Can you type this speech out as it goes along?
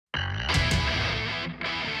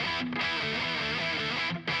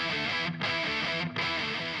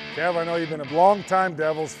Kev, I know you've been a long-time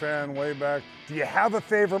Devils fan way back. Do you have a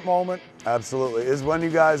favorite moment? Absolutely. Is when you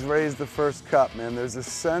guys raised the first cup, man. There's a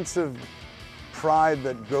sense of pride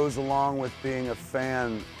that goes along with being a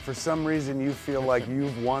fan. For some reason, you feel like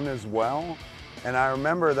you've won as well. And I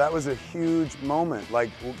remember that was a huge moment. Like,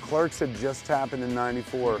 Clerks had just happened in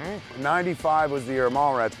 '94. 95 was the year of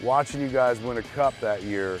Mallrats. Watching you guys win a cup that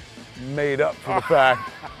year made up for the fact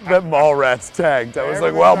that Mallrats tanked. I was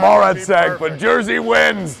like, well, Mallrats tanked, but Jersey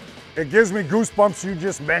wins. It gives me goosebumps you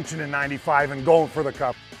just mentioned in '95 and going for the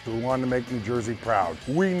cup. We wanted to make New Jersey proud.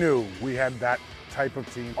 We knew we had that type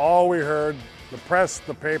of team. All we heard, the press,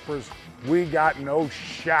 the papers, we got no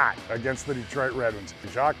shot against the Detroit Red Wings.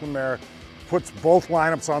 Jacques Lemaire puts both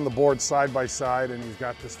lineups on the board side by side, and he's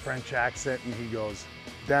got this French accent, and he goes,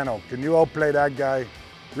 Dano, can you outplay that guy?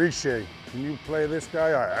 Richer, can you play this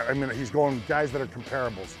guy? I mean, he's going guys that are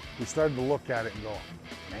comparables. We started to look at it and go,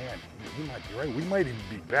 man, he might be right. We might even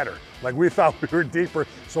be better. Like, we thought we were deeper,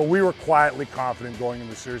 so we were quietly confident going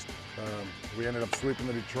into the series. We ended up sweeping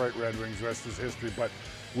the Detroit Red Wings, the rest is history, but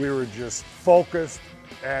we were just focused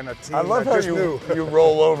and a team. I love how you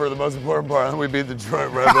roll over the most important part, and we beat the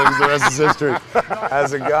Detroit Red Wings, the rest is history.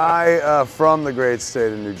 As a guy from the great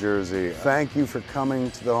state of New Jersey, thank you for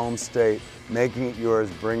coming to the home state, making it yours,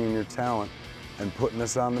 bringing your talent, and putting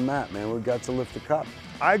us on the map, man. We got to lift the cup.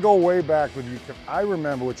 I go way back with you. I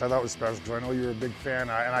remember, which I thought was special, because I know you're a big fan,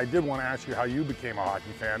 and I did want to ask you how you became a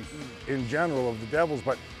hockey fan in general of the Devils,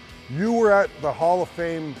 but you were at the Hall of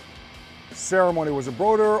Fame ceremony. Was it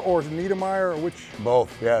Broder or Niedermeyer, or which?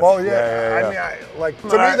 Both, yes. Well, yeah. I mean, like, to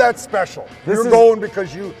me, that's special. You're going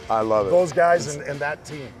because you, I love it. Those guys and that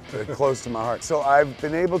team. Close to my heart. So I've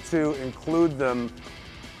been able to include them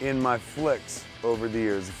in my flicks over the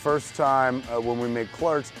years. The first time when we made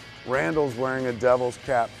Clerks, Randall's wearing a Devils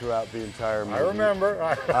cap throughout the entire movie. I remember.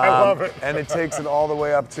 I love it. And it takes it all the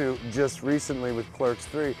way up to just recently with Clerks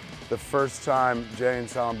 3. The first time Jay and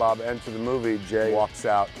Silent Bob enter the movie, Jay walks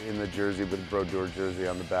out in the jersey with a Brodeur jersey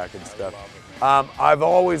on the back and stuff. I've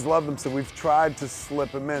always loved them, so we've tried to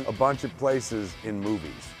slip them in a bunch of places in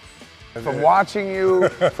movies. From watching you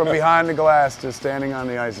from behind the glass to standing on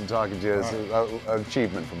the ice and talking to you is an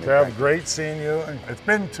achievement for me. Kev, great seeing you. It's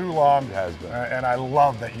been too long. It has been. And I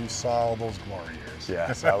love that you saw all those glory years.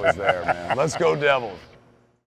 Yes, I was there, man. Let's go Devils.